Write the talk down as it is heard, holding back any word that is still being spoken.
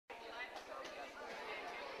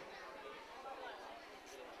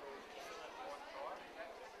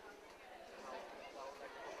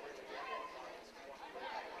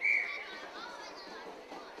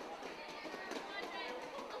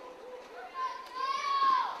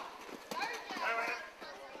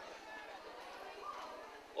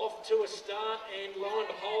to a start, and lo and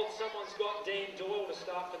behold, someone's got Dan Doyle to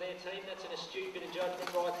start for their team. That's an astute bit of judgment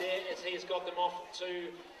right there, as he has got them off to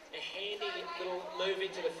a handy little move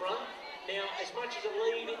into the front. Now, as much as a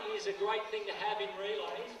lead is a great thing to have in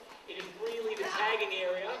relays, it is really the tagging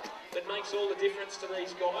area that makes all the difference to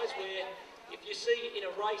these guys, where if you see in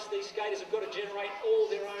a race, these skaters have got to generate all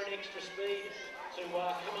their own extra speed to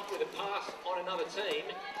come up with a pass on another team.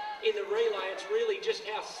 In the relay, it's really just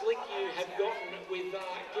how slick you have gotten with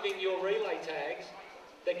giving your relay tags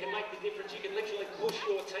that can make the difference. You can literally push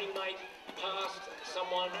your teammate past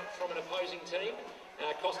someone from an opposing team,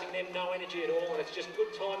 costing them no energy at all, and it's just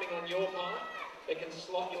good timing on your part that can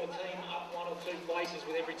slot your team up 1 or 2 places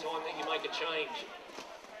with every time that you make a change.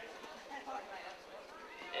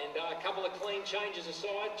 And a couple of clean changes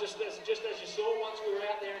aside, just as you saw, once we were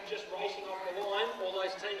out there and just racing off the line, all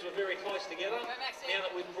those teams were very close together. Now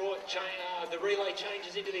that we've brought the relay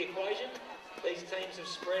changes into the equation, these teams have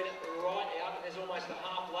spread right out, and there's almost a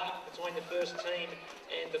half lap between the first team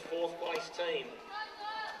and the 4th place team.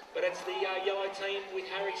 But it's the yellow team with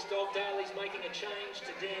Harry Stockdale. He's making a change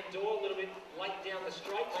to Dan Doyle, a little bit late down the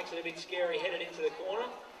straight, makes it a bit scary headed into the corner.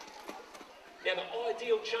 Now, the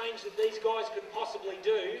ideal change that these guys could possibly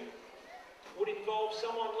do would involve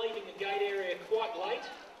someone leaving the gate area quite late,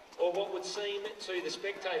 or what would seem to the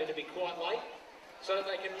spectator to be quite late, so that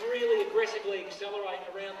they can really aggressively accelerate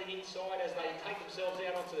around the inside as they take themselves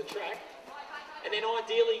out onto the track. And then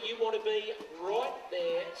ideally, you want to be right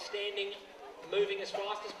there, standing, moving as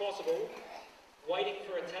fast as possible, waiting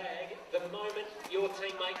for a tag the moment your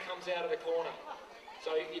teammate comes out of the corner.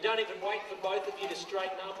 So you don't even wait for both of you to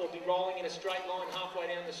straighten up or be rolling in a straight line halfway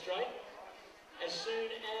down the straight. As soon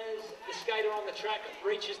as the skater on the track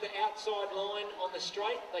reaches the outside line on the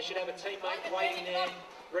straight, they should have a teammate waiting there,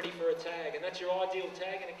 ready for a tag. And that's your ideal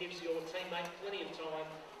tag, and it gives your teammate plenty of time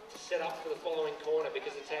to set up for the following corner,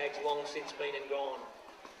 because the tag's long since been and gone.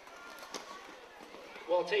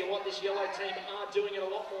 Well, I'll tell you what, this yellow team are doing it a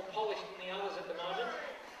lot more polished than the others at the moment.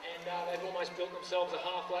 And they've almost built themselves a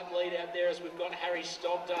half-lap lead out there, as we've got Harry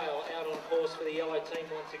Stockdale out on course for the yellow team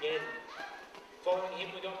once again. Following him,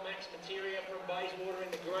 we've got Max Materia from Bayswater in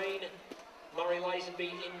the green, Murray Lazenby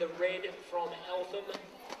in the red from Eltham,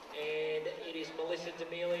 and it is Melissa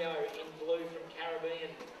D'Amelio in blue from Caribbean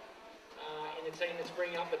in the team that's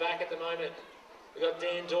bringing up the back at the moment. We've got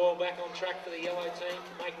Dan Doyle back on track for the yellow team,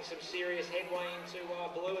 making some serious headway into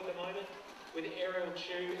blue at the moment, with Ariel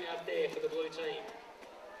Chu out there for the blue team.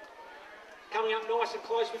 Coming up nice and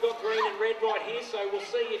close, we've got green and red right here, so we'll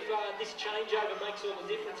see if this changeover makes all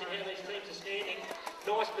the difference in how these teams are standing.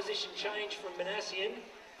 Nice position change from Manassian,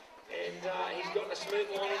 and he's gotten a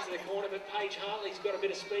smooth line into the corner, but Paige Hartley's got a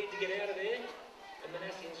bit of speed to get out of there, and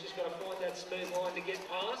Manassian's just got to find that smooth line to get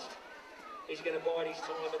past. He's going to bide his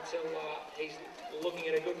time until he's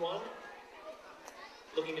looking at a good one.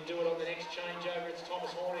 Looking to do it on the next changeover. It's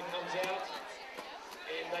Thomas Horn who comes out,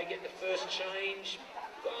 and they get the first change.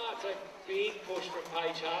 Oh, it's a big push from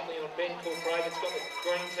Paige Hartley on Ben Coulcrave. It's got the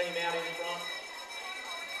green team out in front.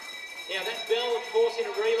 Now that bell, of course, in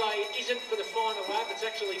a relay isn't for the final lap, it's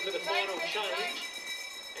actually for the final change.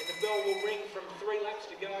 And the bell will ring from 3 laps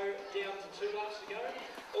to go down to 2 laps to go.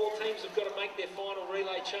 All teams have got to make their final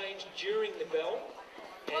relay change during the bell,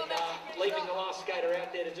 and leaving the last skater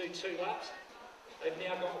out there to do 2 laps. They've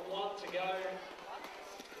now got 1 to go,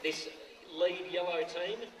 this lead yellow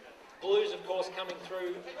team. Blues, of course, coming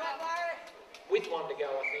through with 1 to go,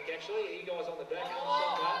 I think, actually. You guys on the back,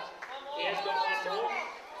 he has got 1 more.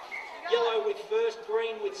 Yellow with first,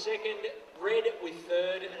 green with second, red with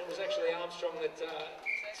third, and it was actually Armstrong that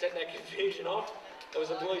set that confusion off. There was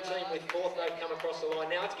a blue team with 4th, they've come across the line.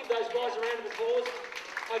 Now, let's give those guys a round of applause.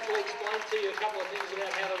 Hopefully explain to you a couple of things about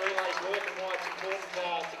how the relays work and why it's important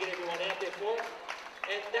to get everyone out there for it.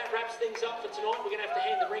 And that wraps things up for tonight. We're going to have to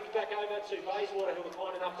hand the rink back over to Bayswater, who were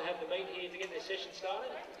kind enough to have the meet here to get their session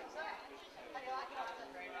started.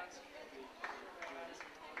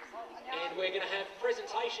 And we're going to have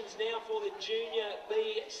presentations now for the junior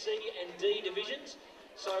B, C and D divisions.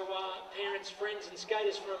 So parents, friends and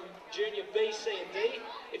skaters from junior B, C and D,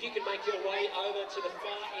 if you can make your way over to the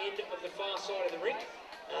far end of the far side of the rink.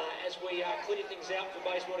 As we clear things out for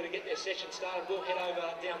Bayswater to get their session started, we'll head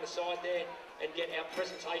over down the side there and get our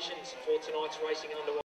presentations for tonight's racing underway.